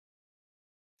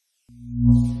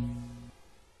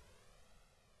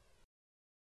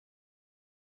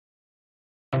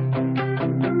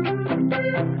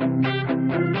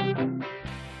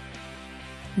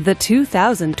The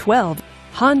 2012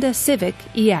 Honda Civic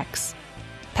EX.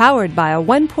 Powered by a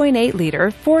 1.8-liter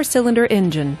four-cylinder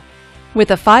engine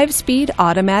with a 5-speed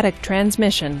automatic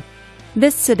transmission.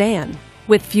 This sedan,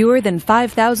 with fewer than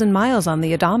 5,000 miles on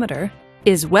the odometer,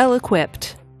 is well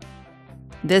equipped.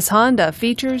 This Honda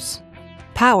features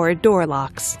power door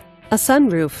locks, a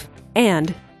sunroof,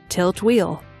 and tilt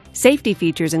wheel. Safety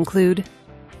features include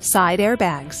side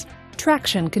airbags,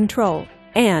 traction control,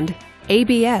 and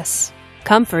ABS.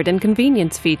 Comfort and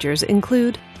convenience features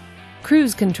include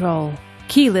cruise control,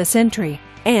 keyless entry,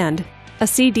 and a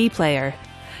CD player.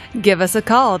 Give us a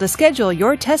call to schedule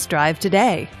your test drive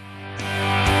today.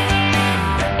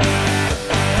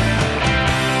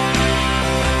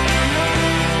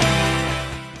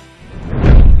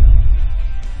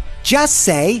 Just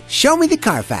say, "Show me the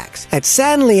Carfax" at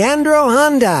San Leandro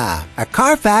Honda, a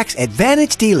Carfax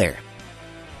Advantage dealer.